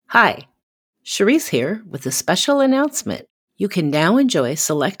Hi, Cherise here with a special announcement. You can now enjoy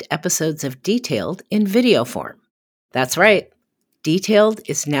select episodes of Detailed in video form. That's right, Detailed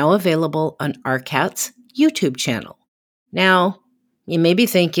is now available on RCAT's YouTube channel. Now, you may be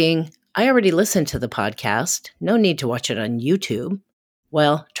thinking, I already listened to the podcast, no need to watch it on YouTube.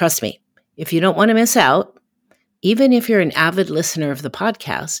 Well, trust me, if you don't want to miss out, even if you're an avid listener of the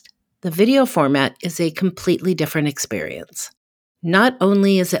podcast, the video format is a completely different experience. Not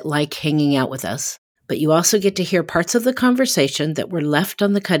only is it like hanging out with us, but you also get to hear parts of the conversation that were left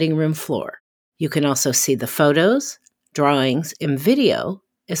on the cutting room floor. You can also see the photos, drawings, and video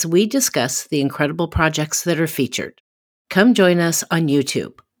as we discuss the incredible projects that are featured. Come join us on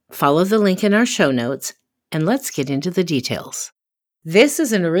YouTube. Follow the link in our show notes, and let's get into the details. This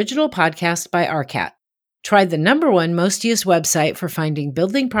is an original podcast by RCAT. Try the #1 most used website for finding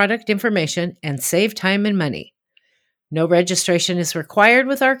building product information and save time and money. No registration is required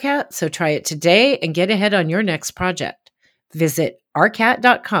with RCAT, so try it today and get ahead on your next project. Visit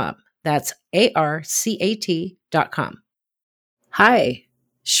rcat.com. That's ARCAT.com. Hi,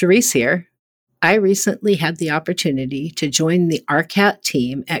 Cherise here. I recently had the opportunity to join the RCAT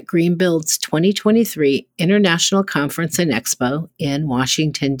team at Greenbuild's 2023 International Conference and Expo in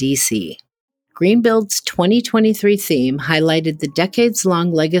Washington, D.C. Greenbuild's 2023 theme highlighted the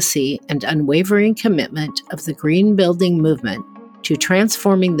decades-long legacy and unwavering commitment of the green building movement to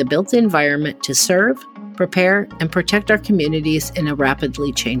transforming the built environment to serve, prepare, and protect our communities in a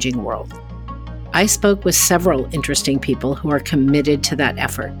rapidly changing world. I spoke with several interesting people who are committed to that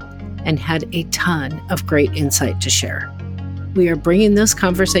effort and had a ton of great insight to share. We are bringing those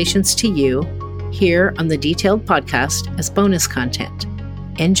conversations to you here on the Detailed podcast as bonus content.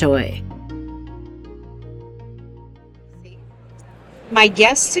 Enjoy. My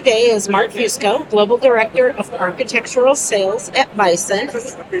guest today is Mark Fusco, Global Director of Architectural Sales at Bison.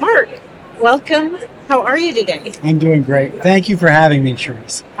 Mark, welcome. How are you today? I'm doing great. Thank you for having me,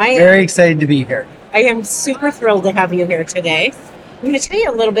 Cherise. Very excited to be here. I am super thrilled to have you here today. I'm going to tell you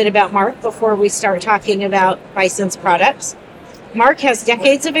a little bit about Mark before we start talking about Bison's products. Mark has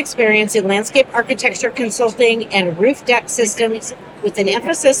decades of experience in landscape architecture consulting and roof deck systems with an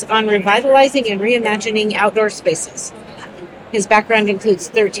emphasis on revitalizing and reimagining outdoor spaces. His background includes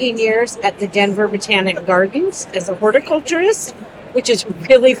 13 years at the Denver Botanic Gardens as a horticulturist, which is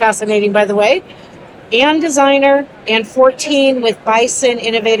really fascinating, by the way, and designer, and 14 with Bison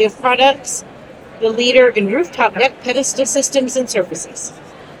Innovative Products, the leader in rooftop deck pedestal systems and surfaces.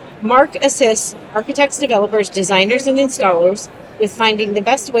 Mark assists architects, developers, designers, and installers with finding the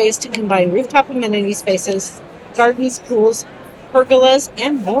best ways to combine rooftop amenity spaces, gardens, pools, pergolas,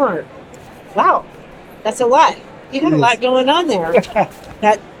 and more. Wow, that's a lot. You got a lot going on there.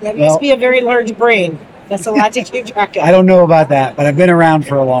 That must be a very large brain. That's a lot to keep track of. I don't know about that, but I've been around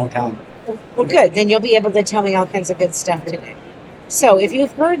for a long time. Well, good. Then you'll be able to tell me all kinds of good stuff today. So if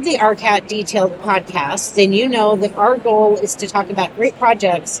you've heard the RCAT Detailed podcast, then you know that our goal is to talk about great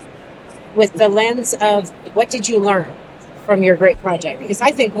projects with the lens of what did you learn from your great project? Because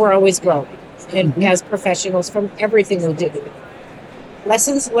I think we're always growing and as professionals from everything we do.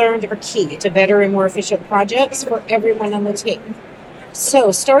 Lessons learned are key to better and more efficient projects for everyone on the team.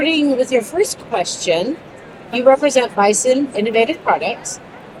 So, starting with your first question, you represent Bison Innovative Products.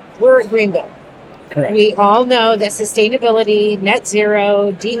 We're at Greenbuild. Correct. We all know that sustainability, net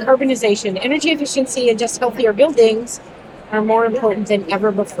zero, decarbonization, energy efficiency, and just healthier buildings are more important than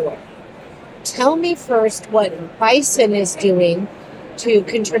ever before. Tell me first what Bison is doing to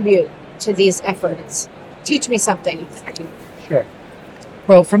contribute to these efforts. Teach me something. Sure.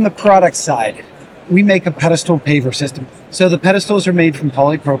 Well, from the product side, we make a pedestal paver system. So the pedestals are made from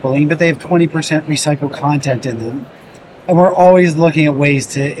polypropylene, but they have 20% recycled content in them. And we're always looking at ways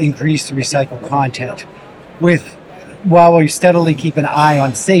to increase the recycled content while we steadily keep an eye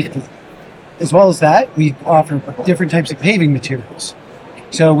on safety. As well as that, we offer different types of paving materials.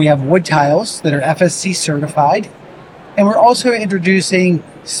 So we have wood tiles that are FSC certified, and we're also introducing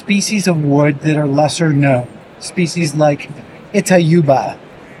species of wood that are lesser known. Species like Itayuba,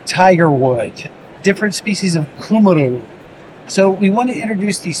 tiger wood, different species of kumuru. So we want to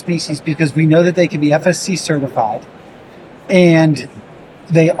introduce these species because we know that they can be FSC certified and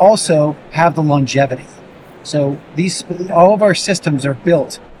they also have the longevity. So all of our systems are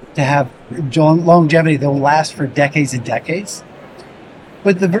built to have longevity that will last for decades and decades.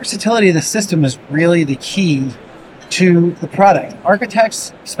 But the versatility of the system is really the key to the product.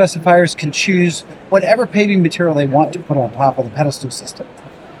 Architects, specifiers can choose whatever paving material they want to put on top of the pedestal system.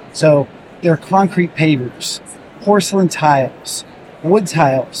 So there are concrete pavers, porcelain tiles, wood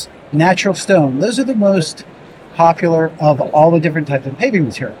tiles, natural stone. Those are the most popular of all the different types of paving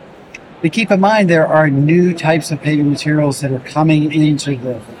material. But keep in mind, there are new types of paving materials that are coming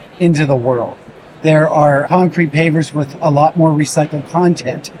into the world. There are concrete pavers with a lot more recycled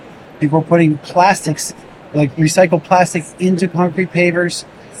content. People are putting plastics, like recycled plastic, into concrete pavers,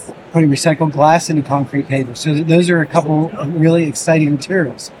 putting recycled glass into concrete pavers. So those are a couple of really exciting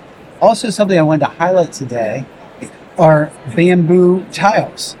materials. Also, something I wanted to highlight today are bamboo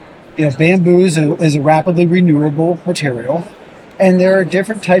tiles. Bamboo is a rapidly renewable material, and there are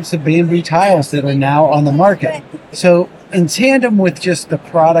different types of bamboo tiles that are now on the market. So in tandem with just the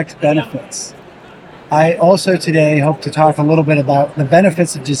product benefits, I also today hope to talk a little bit about the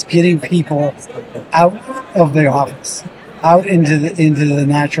benefits of just getting people out of the office, out into the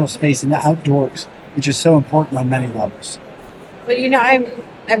natural space and the outdoors, which is so important on many levels. Well,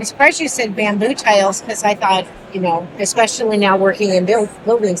 I'm surprised you said bamboo tiles, because I thought, especially now working in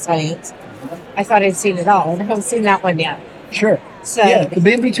building science, I thought I'd seen it all, and I haven't seen that one yet. Sure. So yeah, the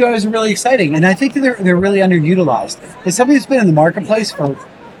bamboo tiles are really exciting, and I think that they're really underutilized. It's something that's been in the marketplace for,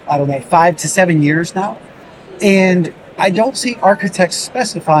 5 to 7 years now, and I don't see architects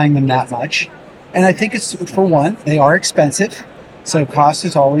specifying them that much. And I think it's, for one, they are expensive, so cost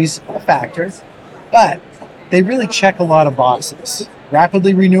is always a factor, but they really check a lot of boxes.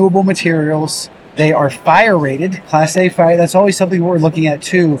 Rapidly renewable materials, they are fire rated, Class A fire. That's always something we're looking at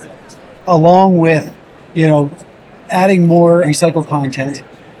too, along with, adding more recycled content.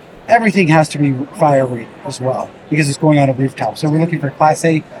 Everything has to be fire rated as well, because it's going on a rooftop. So we're looking for Class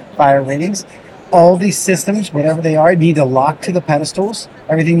A fire ratings. All these systems, whatever they are, need to lock to the pedestals.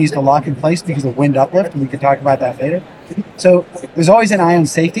 Everything needs to lock in place because of wind uplift, and we can talk about that later. So there's always an eye on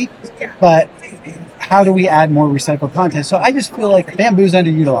safety, but how do we add more recycled content? So I just feel like bamboo is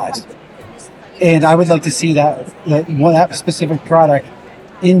underutilized, and I would like to see that specific product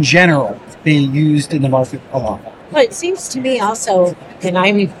in general be used in the market a lot. Well, it seems to me also, and I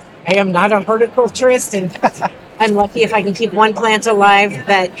am not a horticulturist, and I'm lucky if I can keep one plant alive,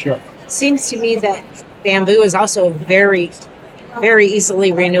 but Sure. Seems to me that bamboo is also a very, very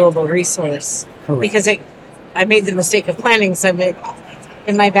easily renewable resource. Correct. Because I made the mistake of planting some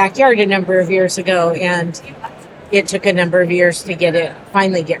in my backyard a number of years ago, and it took a number of years to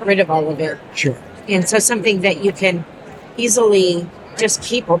finally get rid of all of it. Sure. And so something that you can easily just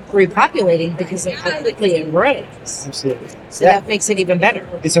keep repopulating because of how quickly it grows. Absolutely. So that makes it even better.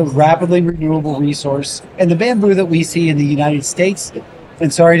 It's a rapidly renewable resource. And the bamboo that we see in the United States,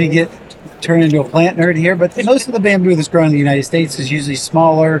 and sorry to turn into a plant nerd here, but most of the bamboo that's grown in the United States is usually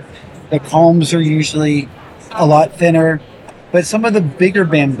smaller. The culms are usually a lot thinner. But some of the bigger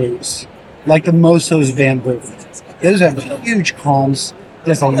bamboos, like the Moso's bamboo, those have huge culms.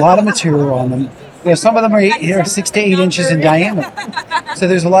 There's a lot of material on them. Some of them are 6 to 8 inches in diameter. So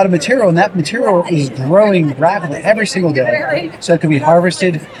there's a lot of material, and that material is growing rapidly every single day. So it can be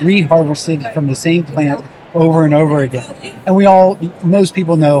harvested, reharvested from the same plant over and over again. And most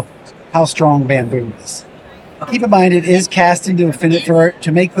people know how strong bamboo is. Keep in mind, it is cast into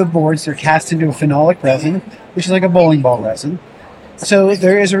to make the boards, they're cast into a phenolic resin, which is like a bowling ball resin. So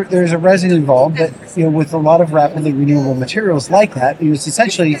there's a resin involved, but with a lot of rapidly renewable materials like that, it's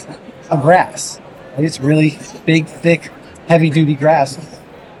essentially a grass. It's really big, thick, heavy-duty grass.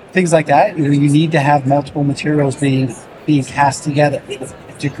 Things like that, you need to have multiple materials being cast together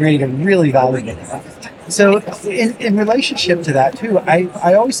to create a really valuable product. So in relationship to that too,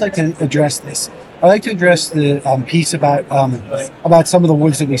 I always like to address this. I like to address the piece about some of the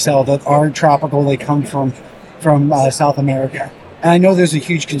woods that we sell that are tropical. They come from South America. And I know there's a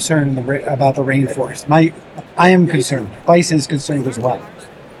huge concern about the rainforest. I am concerned. Bison is concerned as well.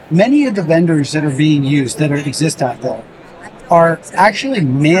 Many of the vendors that are being used, that exist out there, are actually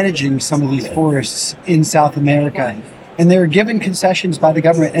managing some of these forests in South America. And they're given concessions by the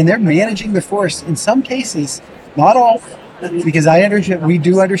government, and they're managing the forests in some cases, not all, because we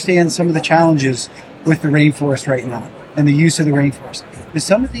do understand some of the challenges with the rainforest right now and the use of the rainforest. But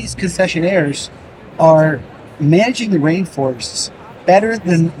some of these concessionaires are managing the rainforests better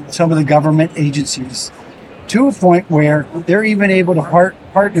than some of the government agencies, to a point where they're even able to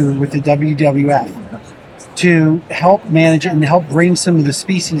partner with the WWF to help manage it and help bring some of the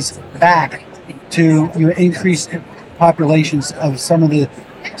species back to increase populations of some of the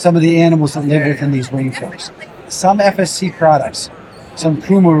animals that live within these rainforests. Some FSC products, some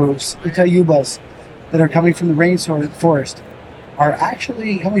kumarus, itayubas that are coming from the rainforest are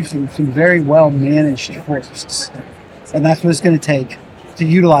actually coming from very well managed forests. And that's what it's going to take to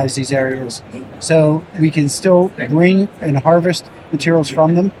utilize these areas so we can still bring and harvest materials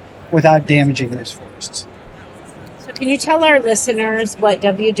from them without damaging those forests. So Can you tell our listeners what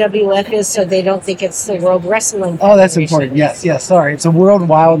WWF is so they don't think it's the World Wrestling Oh, that's Federation? important. Yes. Sorry, it's a World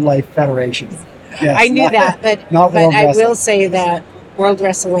Wildlife Federation. Yes, I knew that, but not World I Wrestling. will say that World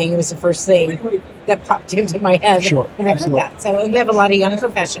Wrestling was the first thing that popped into my head Sure, when I heard absolutely. that. So we have a lot of young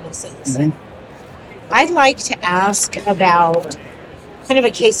professionals in this. Mhm. I'd like to ask about kind of a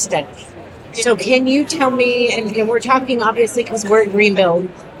case study. So can you tell me, and we're talking obviously because we're at Greenbuild,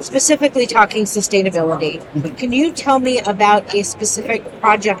 specifically talking sustainability. Can you tell me about a specific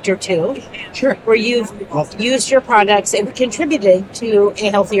project or two Sure. where you've used your products and contributed to a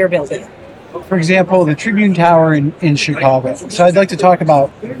healthier building? For example, the Tribune Tower in Chicago. So I'd like to talk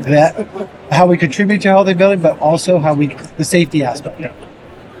about that, how we contribute to healthy building, but also the safety aspect.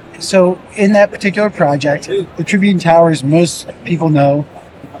 So in that particular project, the Tribune Tower, as most people know,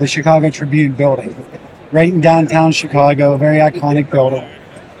 the Chicago Tribune building, right in downtown Chicago, a very iconic building.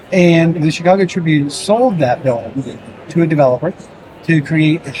 And the Chicago Tribune sold that building to a developer to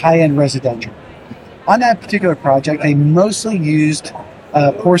create high-end residential. On that particular project, they mostly used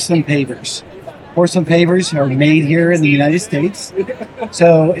porcelain pavers. Porcelain pavers are made here in the United States.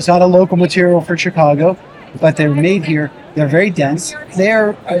 So it's not a local material for Chicago, but they're made here. They're very dense.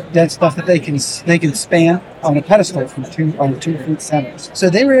 They're dense enough that they can span on a pedestal from 2 feet centers. So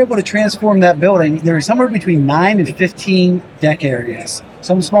they were able to transform that building. There were somewhere between 9 and 15 deck areas.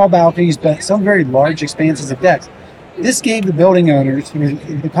 Some small balconies, but some very large expanses of decks. This gave the building owners,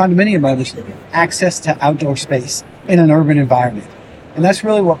 the condominium owners, access to outdoor space in an urban environment. And that's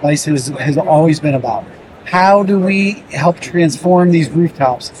really what Bison has always been about. How do we help transform these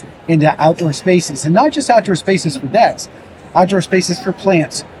rooftops into outdoor spaces? And not just outdoor spaces for decks, outdoor spaces for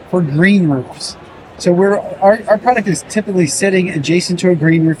plants, for green roofs. So our product is typically sitting adjacent to a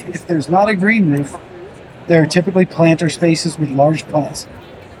green roof. If there's not a green roof, there are typically planter spaces with large plants.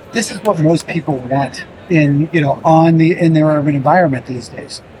 This is what most people want in their urban environment these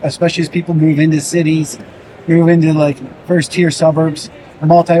days, especially as people move into cities, move into like first tier suburbs,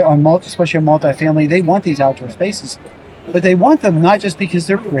 especially a multifamily. They want these outdoor spaces, but they want them not just because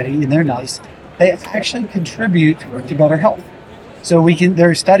they're pretty and they're nice. They actually contribute to better health. So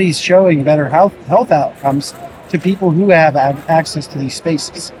there are studies showing better health outcomes to people who have access to these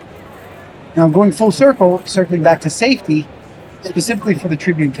spaces. Now, going full circle, circling back to safety, specifically for the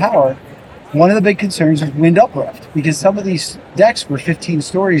Tribune Tower, one of the big concerns was wind uplift because some of these decks were 15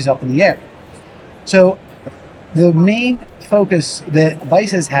 stories up in the air. So the main focus that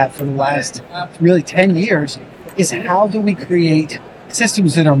Bison has had for the last really 10 years is how do we create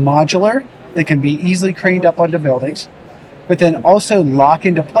systems that are modular, that can be easily craned up onto buildings, but then also lock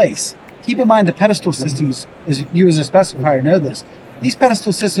into place. Keep in mind the pedestal systems, as you as a specifier know this, these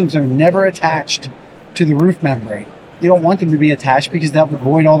pedestal systems are never attached to the roof membrane. You don't want them to be attached because that would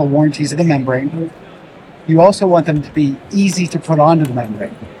void all the warranties of the membrane. You also want them to be easy to put onto the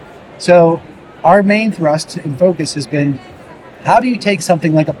membrane. So our main thrust and focus has been, how do you take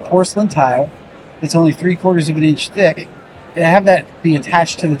something like a porcelain tile that's only 3/4 of an inch thick and have that be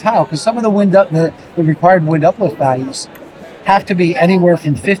attached to the tile? Because some of the required wind uplift values have to be anywhere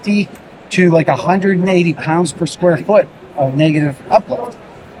from 50 to like 180 pounds per square foot of negative uplift.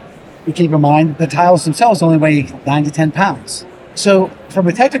 You keep in mind the tiles themselves only weigh 9 to 10 pounds. So from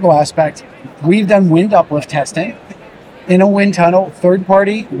a technical aspect, we've done wind uplift testing in a wind tunnel,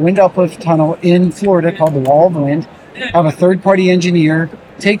 third-party wind uplift tunnel in Florida called the Wall of Wind. Have a third-party engineer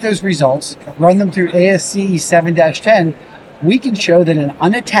take those results, run them through ASCE 7-10. We can show that an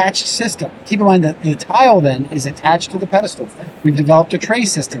unattached system, keep in mind that the tile then is attached to the pedestal. We've developed a tray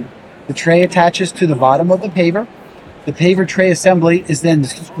system. The tray attaches to the bottom of the paver. The paver tray assembly is then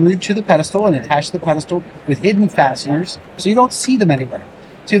screwed to the pedestal and attached to the pedestal with hidden fasteners, so you don't see them anywhere.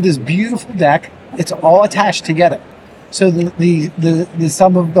 So you have this beautiful deck. It's all attached together. So the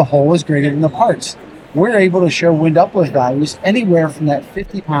sum of the whole is greater than the parts. We're able to show wind uplift values anywhere from that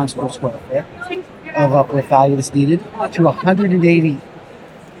 50 pounds per square foot of uplift value that's needed to 180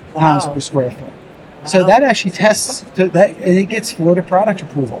 pounds per square foot. So that actually tests that, and it gets Florida product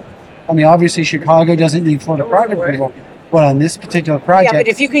approval. I mean, obviously Chicago doesn't need Florida product approval, but on this particular project, Yeah, but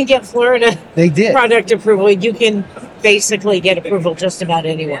if you can get Florida they did. product approval, you can basically get approval just about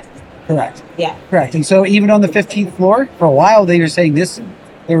anywhere. Correct. Yeah. Correct. And so even on the 15th floor, for a while they were saying this,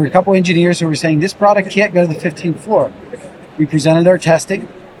 there were a couple engineers who were saying this product can't go to the 15th floor. We presented our testing.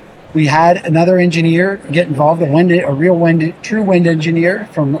 We had another engineer get involved, true wind engineer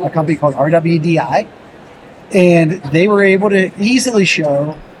from a company called RWDI. And they were able to easily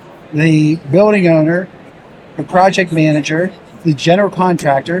show the building owner, the project manager, the general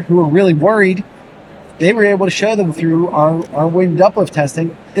contractor, who were really worried. They were able to show them through our wind uplift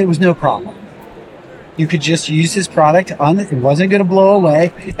testing, there was no problem. You could just use this product on it. It wasn't going to blow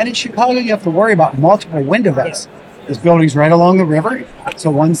away. And in Chicago, you have to worry about multiple window vents. This building's right along the river.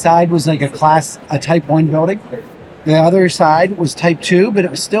 So one side was like a type 1 building. The other side was type 2, but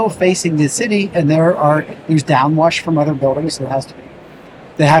it was still facing the city. And there's downwash from other buildings that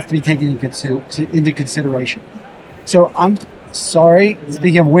have to be taken into consideration. So I'm sorry,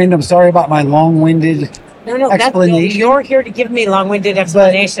 speaking of wind, I'm sorry about my long-winded explanation. You're here to give me long-winded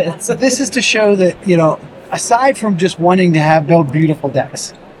explanations. So this is to show that, aside from just wanting to build beautiful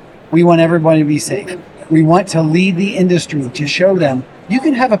decks, we want everybody to be safe. We want to lead the industry to show them you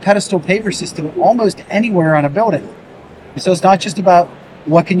can have a pedestal paver system almost anywhere on a building. So it's not just about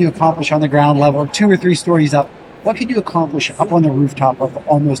what can you accomplish on the ground level, 2 or 3 stories up. What can you accomplish up on the rooftop of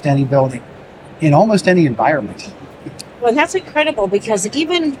almost any building, in almost any environment? Well, that's incredible because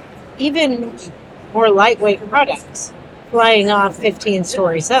even more lightweight products flying off 15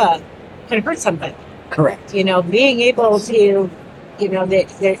 stories up can hurt something. Correct. Being able to,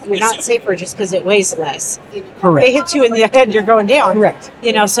 that you're not safer just because it weighs less. Correct. They hit you in the head, you're going down. Correct.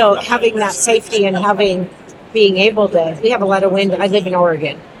 So having that safety and being able to, we have a lot of wind. I live in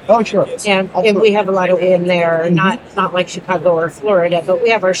Oregon. Oh, sure. And we have a lot of wind there, not like Chicago or Florida, but we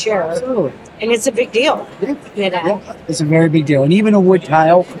have our share. Absolutely. And it's a big deal. Yeah, it's a very big deal. And even a wood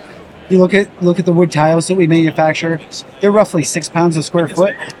tile, you look at the wood tiles that we manufacture, they're roughly 6 pounds a square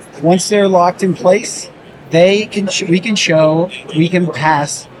foot. Once they're locked in place, we can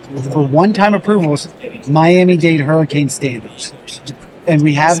pass for one-time approvals Miami-Dade hurricane standards. And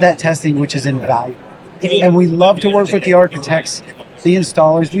we have that testing, which is invaluable. And we love to work with the architects, the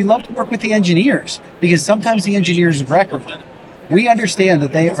installers. We love to work with the engineers because sometimes the engineers of record, we understand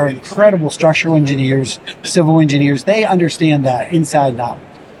that they are incredible structural engineers, civil engineers. They understand that inside and out.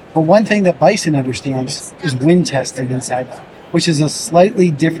 But one thing that Bison understands is wind testing inside out, which is a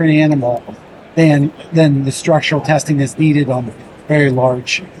slightly different animal than the structural testing that's needed on very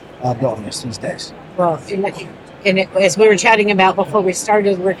large buildings these days. Well, as we were chatting about before we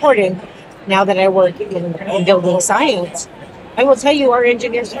started recording, now that I work in building science, I will tell you our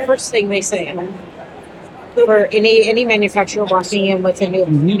engineers, the first thing they say for any manufacturer walking in with a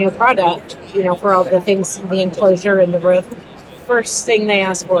new product, for all the things, the enclosure and the roof, first thing they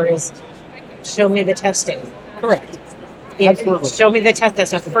ask for is, show me the testing. Correct. Show me the test.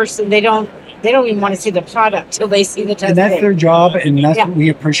 That's the first thing. They don't even want to see the product till they see the testing. And that's their job, and that's what we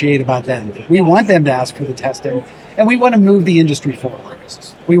appreciate about them. We want them to ask for the testing, and we want to move the industry forward.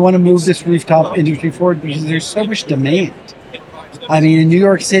 We want to move this rooftop industry forward because there's so much demand. I mean, in New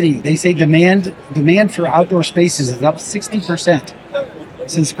York City, they say demand for outdoor spaces is up 60%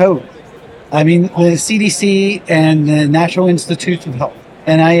 since COVID. I mean, the CDC and the National Institutes of Health,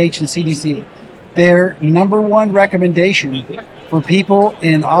 NIH and CDC, their number one recommendation for people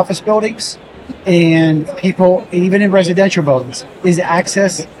in office buildings and people even in residential buildings is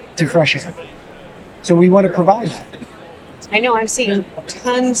access to fresh air. So we want to provide that. I know I'm seeing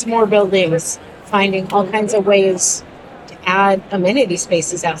tons more buildings finding all kinds of ways to add amenity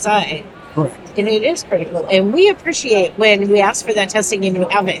spaces outside. Correct. And it is critical. And we appreciate when we ask for that testing and you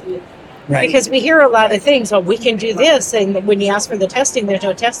have it. Right. Because we hear a lot of things, we can do this. And when you ask for the testing, there's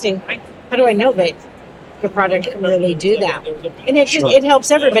no testing. How do I know that your product can really do that? And it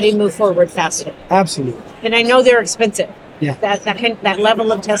helps everybody move forward faster. Absolutely. And I know they're expensive. Yeah. That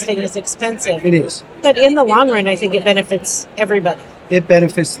level of testing is expensive. It is. But in the long run, I think it benefits everybody. It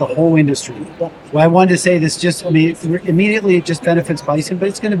benefits the whole industry. Well, I wanted to say this immediately it just benefits Bison, but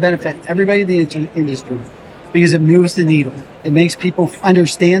it's going to benefit everybody in the industry because it moves the needle. It makes people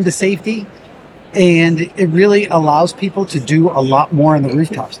understand the safety, and it really allows people to do a lot more on the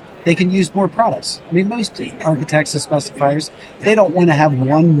rooftops. They can use more products. I mean, most architects and specifiers, they don't want to have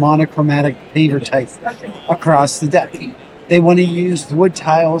one monochromatic paver type across the deck. They want to use wood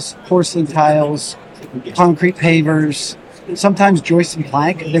tiles, porcelain tiles, concrete pavers, sometimes joist and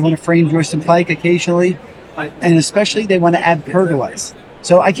plank. They want to frame joist and plank occasionally. And especially they want to add pergolas.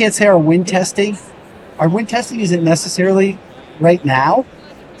 So I can't say our wind testing isn't necessarily right now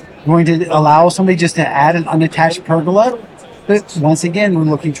going to allow somebody just to add an unattached pergola. But once again, we're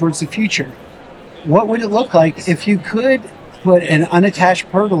looking towards the future. What would it look like if you could put an unattached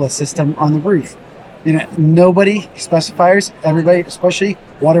pergola system on the roof? Nobody, specifiers, everybody, especially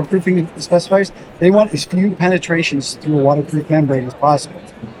waterproofing specifiers, they want as few penetrations through a waterproof membrane as possible.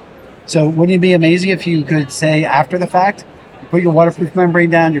 So wouldn't it be amazing if you could say after the fact, you put your waterproof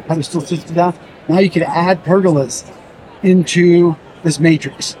membrane down, your pedestal system down, now you can add pergolas into this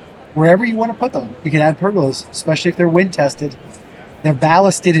matrix. Wherever you want to put them, you can add pergolas, especially if they're wind tested. They're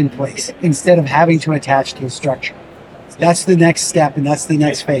ballasted in place instead of having to attach to a structure. That's the next step, and that's the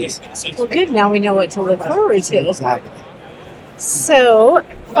next phase. Well, good. Now we know what to look forward to. Exactly. So,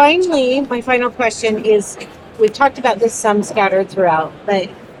 finally, my final question is, we've talked about this some scattered throughout, but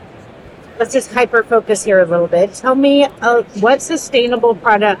let's just hyper-focus here a little bit. Tell me what sustainable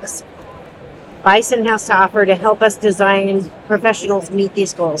products Bison has to offer to help us design professionals meet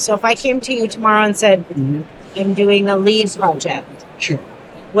these goals. So if I came to you tomorrow and said, I'm doing a LEED project, Sure.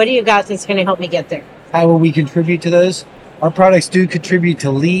 what do you got that's going to help me get there? How will we contribute to those? Our products do contribute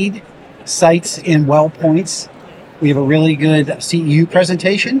to LEED sites and well points. We have a really good CEU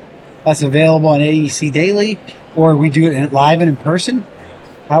presentation that's available on AEC Daily, or we do it live and in person.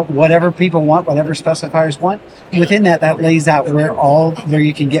 Whatever people want, whatever specifiers want. Within that lays out where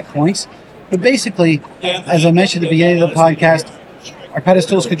you can get points. But basically, as I mentioned at the beginning of the podcast, our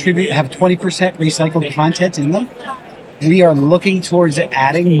pedestals have 20% recycled content in them. We are looking towards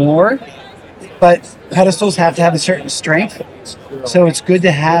adding more, but pedestals have to have a certain strength. So it's good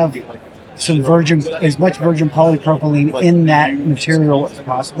to have as much virgin polypropylene in that material as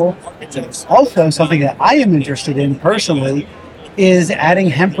possible. Also, something that I am interested in personally is adding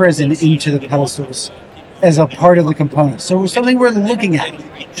hemp resin into the pedestals as a part of the component. So it's something we're looking at.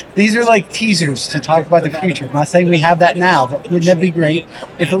 These are like teasers to talk about the future. I'm not saying we have that now, but wouldn't that be great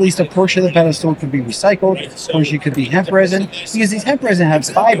if at least a portion of the pedestal could be recycled, a portion could be hemp resin, because these hemp resin have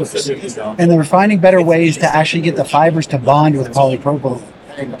fibers, and they're finding better ways to actually get the fibers to bond with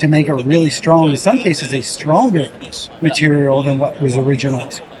polypropylene to make a really strong, in some cases, a stronger material than what was original.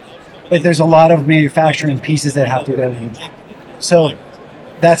 But there's a lot of manufacturing pieces that have to go in. So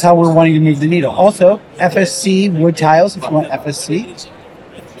that's how we're wanting to move the needle. Also, FSC wood tiles, if you want FSC,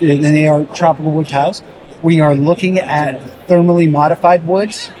 and they are tropical wood tiles. We are looking at thermally modified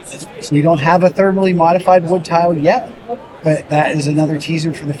woods. We don't have a thermally modified wood tile yet, but that is another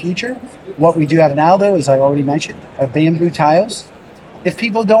teaser for the future. What we do have now, though, as I already mentioned, are bamboo tiles. If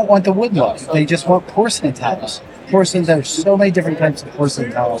people don't want the wood look, they just want porcelain tiles. Porcelain, there's so many different types of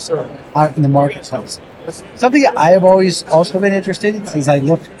porcelain tiles out in the marketplace. Something that I have always also been interested in, since I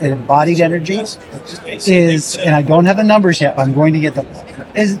looked at embodied energies, is, and I don't have the numbers yet, but I'm going to get them,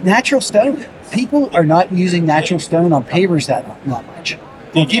 is natural stone. People are not using natural stone on pavers that much.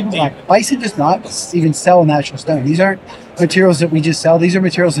 And people like Bison does not even sell natural stone. These aren't materials that we just sell. These are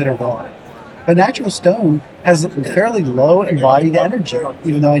materials that are raw. But natural stone has a fairly low embodied energy,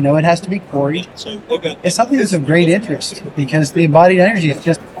 even though I know it has to be quarried. It's something that's of great interest because the embodied energy is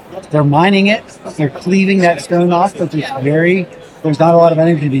just, they're mining it, they're cleaving that stone off, but there's not a lot of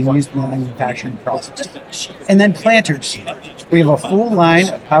energy being used in the manufacturing process. And then planters. We have a full line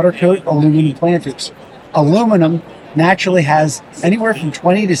of powder coat aluminum planters. Aluminum naturally has anywhere from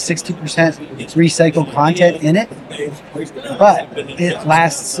 20 to 60% recycled content in it, but it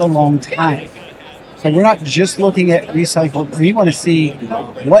lasts a long time. So we're not just looking at recycled. We want to see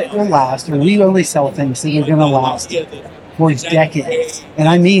what will last, or we only sell things that are going to last for decades. And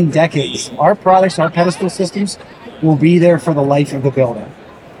I mean decades. Our products, our pedestal systems, will be there for the life of the building.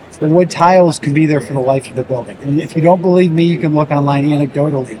 The wood tiles can be there for the life of the building. And if you don't believe me, you can look online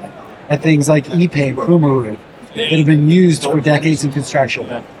anecdotally at things like Ipe, Kumaru, that have been used for decades in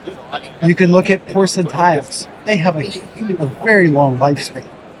construction. You can look at porcelain tiles. They have a very long lifespan.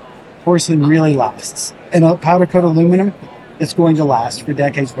 Porcelain really lasts. And powder coat aluminum, it's going to last for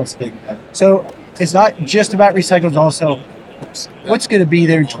decades once again. So it's not just about recycled, also what's going to be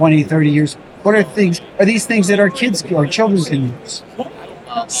there in 20, 30 years. What are these things that our children can use?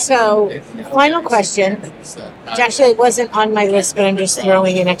 So, final question, which actually wasn't on my list, but I'm just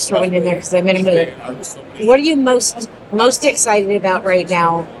throwing an extra one in there because I'm in a mood. What are you most excited about right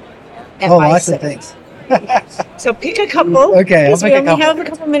now at Bison? Lots of things. So pick a couple. Okay, I'll pick a couple. We only have a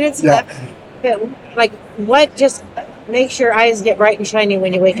couple minutes left. Like, what just makes your eyes get bright and shiny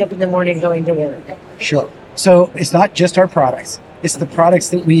when you wake up in the morning going to work? Sure. So it's not just our products. It's the products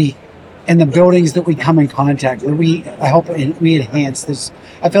that and the buildings that we come in contact with. We enhance this.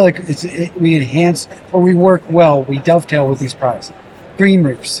 I feel like we enhance, or we work well, we dovetail with these products. Green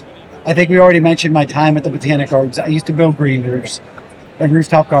roofs. I think we already mentioned my time at the Botanic Gardens. I used to build green roofs and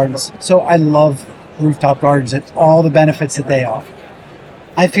rooftop gardens. So I love rooftop gardens and all the benefits that they offer.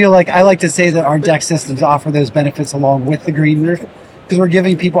 I feel like I like to say that our deck systems offer those benefits along with the green roof because we're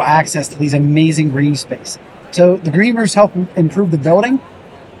giving people access to these amazing green space. So the green roofs help improve the building,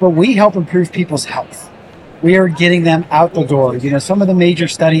 but we help improve people's health. We are getting them out the door. Some of the major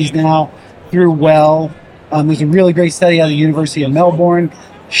studies now through there's a really great study out of the University of Melbourne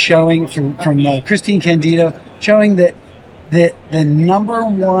showing from Christine Candido, showing that the number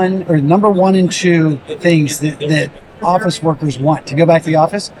one and two things that office workers want to go back to the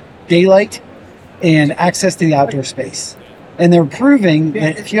office: daylight and access to the outdoor space. And they're proving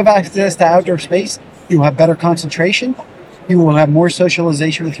that if you have access to outdoor space, you will have better concentration, you will have more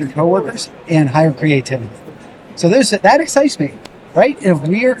socialization with your coworkers, and higher creativity. So that excites me, right? If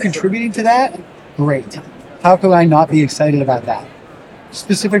we are contributing to that, great. How could I not be excited about that?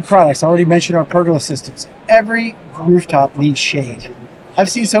 Specific products. I already mentioned our pergola systems. Every rooftop needs shade. I've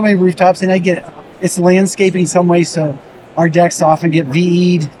seen so many rooftops, and I get it. It's landscaping some way, so our decks often get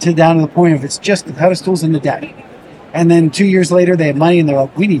VE'd down to the point of it's just the pedestals and the deck. And then 2 years later, they have money, and they're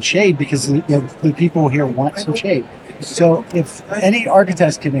like, we need shade because the people here want some shade. So if any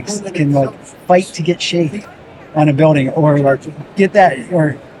architects can like fight to get shade on a building, or like get that,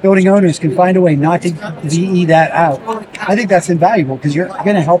 or building owners can find a way not to VE that out, I think that's invaluable because you're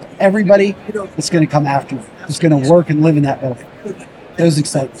going to help everybody that's going to come after you, who's going to work and live in that building. Those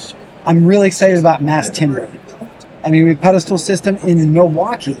excite me. I'm really excited about mass timber. I mean, we have a pedestal system in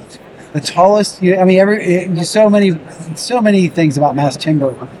Milwaukee, the tallest. So many things about mass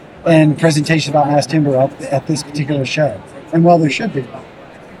timber and presentations about mass timber at this particular show, and well, there should be.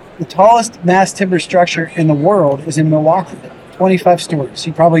 The tallest mass timber structure in the world is in Milwaukee, 25 stories.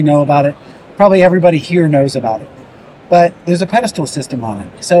 You probably know about it. Probably everybody here knows about it. But there's a pedestal system on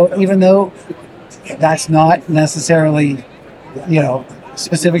it. So even though that's not necessarily,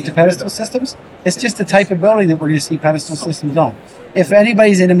 specific to pedestal systems, it's just the type of building that we're going to see pedestal systems on. If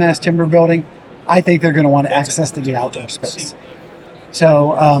anybody's in a mass timber building, I think they're going to want access to the outdoor space.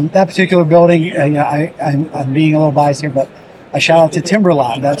 So that particular building, I'm being a little biased here, but a shout out to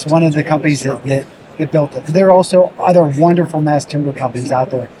Timberlab. That's one of the companies that built it. There are also other wonderful mass timber companies out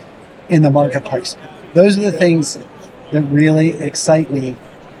there in the marketplace. Those are the things that really excite me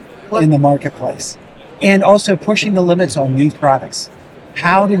in the marketplace. And also pushing the limits on new products.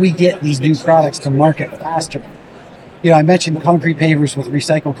 How do we get these new products to market faster? I mentioned concrete pavers with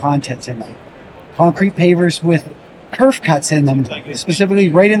recycled content in them. Concrete pavers with kerf cuts in them, specifically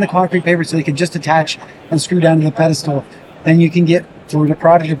right in the concrete paver so they can just attach and screw down to the pedestal. Then you can get through the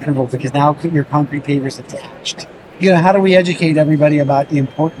product approval because now your concrete paver is attached. How do we educate everybody about the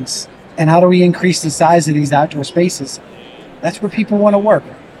importance? And how do we increase the size of these outdoor spaces? That's where people want to work.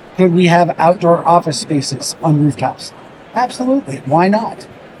 Could we have outdoor office spaces on rooftops? Absolutely. Why not?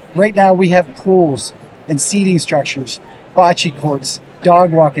 Right now we have pools and seating structures, bocce courts,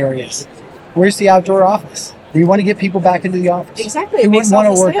 dog walk areas. Where's the outdoor office? We want to get people back into the office. Exactly. They wouldn't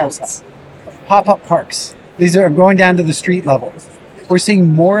want to work outside. Pop-up parks. These are going down to the street level. We're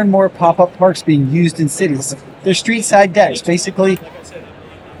seeing more and more pop-up parks being used in cities. They're street-side decks, basically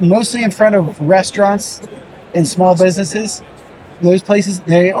mostly in front of restaurants and small businesses. Those places,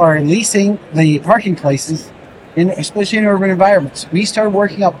 they are leasing the parking places, especially in urban environments. We started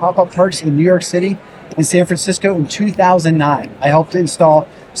working on pop-up parks in New York City and San Francisco in 2009. I helped install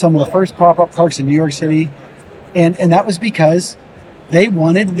some of the first pop-up parks in New York City, and that was because they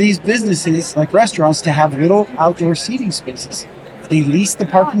wanted these businesses, like restaurants, to have little outdoor seating spaces. They lease the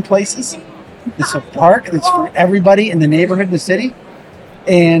parking places. It's a park that's for everybody in the neighborhood, the city,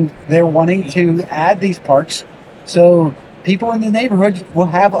 and they're wanting to add these parks so people in the neighborhood will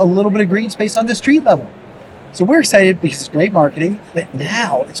have a little bit of green space on the street level. So we're excited because it's great marketing, but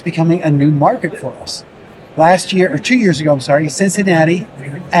now it's becoming a new market for us. 2 years ago, Cincinnati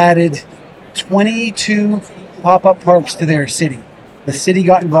added 22 pop-up parks to their city. The city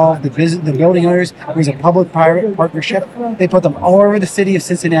got involved, the building owners. It was a public-private partnership. They put them all over the city of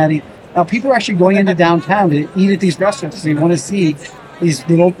Cincinnati. Now people are actually going into downtown to eat at these restaurants. They want to see these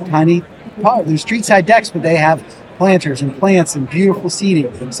little tiny pods. They're street-side decks, but they have planters and plants and beautiful seating.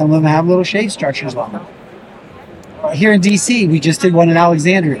 And some of them have little shade structures on them. Here in DC, we just did one in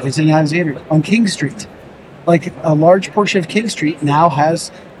Alexandria. It's in Alexandria on King Street. Like a large portion of King Street now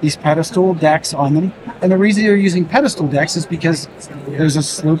has these pedestal decks on them. And the reason they're using pedestal decks is because there's a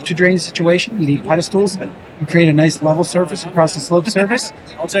slope to drain situation. You need pedestals. You create a nice level surface across the slope surface.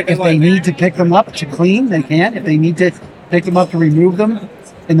 If they need to pick them up to clean, they can. If they need to pick them up to remove them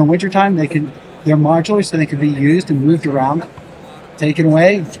in the wintertime, they can. They're modular, so they can be used and moved around, taken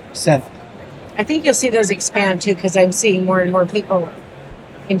away, set. I think you'll see those expand too, because I'm seeing more and more people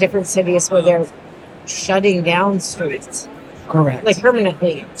in different cities where they're shutting down streets. Correct. Like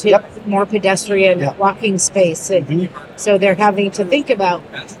permanently to more pedestrian walking space. And so they're having to think about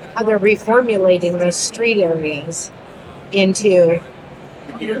how they're reformulating those street areas into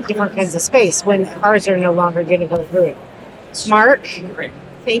different kinds of space when cars are no longer going to go through. Mark,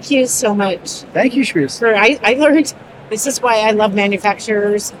 thank you so much. Thank you, Shrews. I learned, this is why I love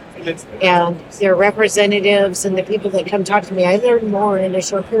manufacturers and their representatives and the people that come talk to me. I learned more in a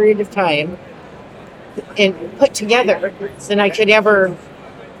short period of time and put together than I could ever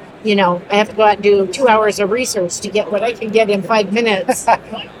I have to go out and do 2 hours of research to get what I can get in 5 minutes.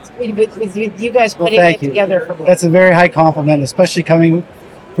 with you guys putting it together for me. That's a very high compliment, especially coming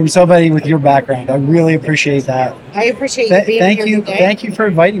from somebody with your background. I really appreciate that. I appreciate you being here today. Thank you for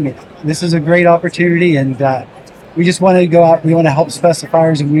inviting me. This is a great opportunity, and we just want to go out. We want to help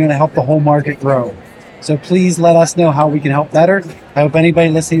specifiers, and we want to help the whole market grow. So please let us know how we can help better. I hope anybody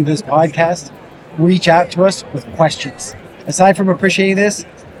listening to this podcast reach out to us with questions. Aside from appreciating this,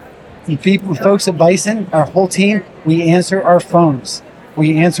 the folks at Bison, our whole team, we answer our phones,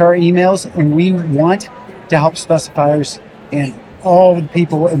 we answer our emails, and we want to help specifiers and all the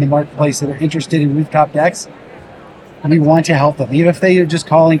people in the marketplace that are interested in rooftop decks. We want to help them, even if they are just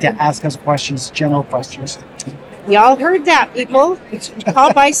calling to ask us questions, general questions. We all heard that, people.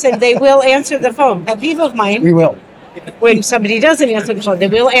 Call Bison, they will answer the phone. A peeve of mine. We will. When somebody doesn't answer the phone, they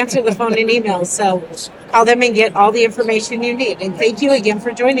will answer the phone and emails. So call them and get all the information you need. And thank you again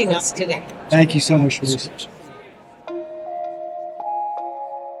for joining us today. Thank you so much, Louise.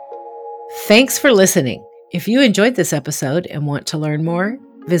 Thanks for listening. If you enjoyed this episode and want to learn more,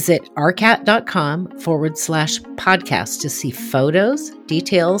 visit rcat.com/podcast to see photos,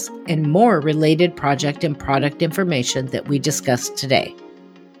 details, and more related project and product information that we discussed today.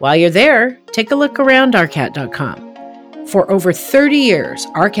 While you're there, take a look around rcat.com. For over 30 years,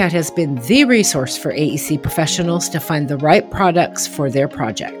 rcat has been the resource for AEC professionals to find the right products for their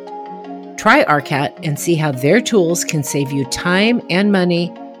project. Try rcat and see how their tools can save you time and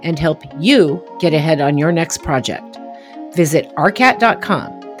money and help you get ahead on your next project. Visit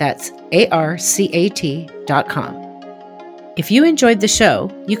rcat.com. That's arcat.com. If you enjoyed the show,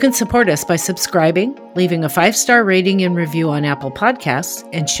 you can support us by subscribing, leaving a 5-star rating and review on Apple Podcasts,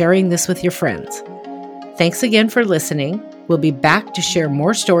 and sharing this with your friends. Thanks again for listening. We'll be back to share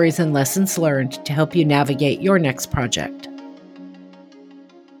more stories and lessons learned to help you navigate your next project.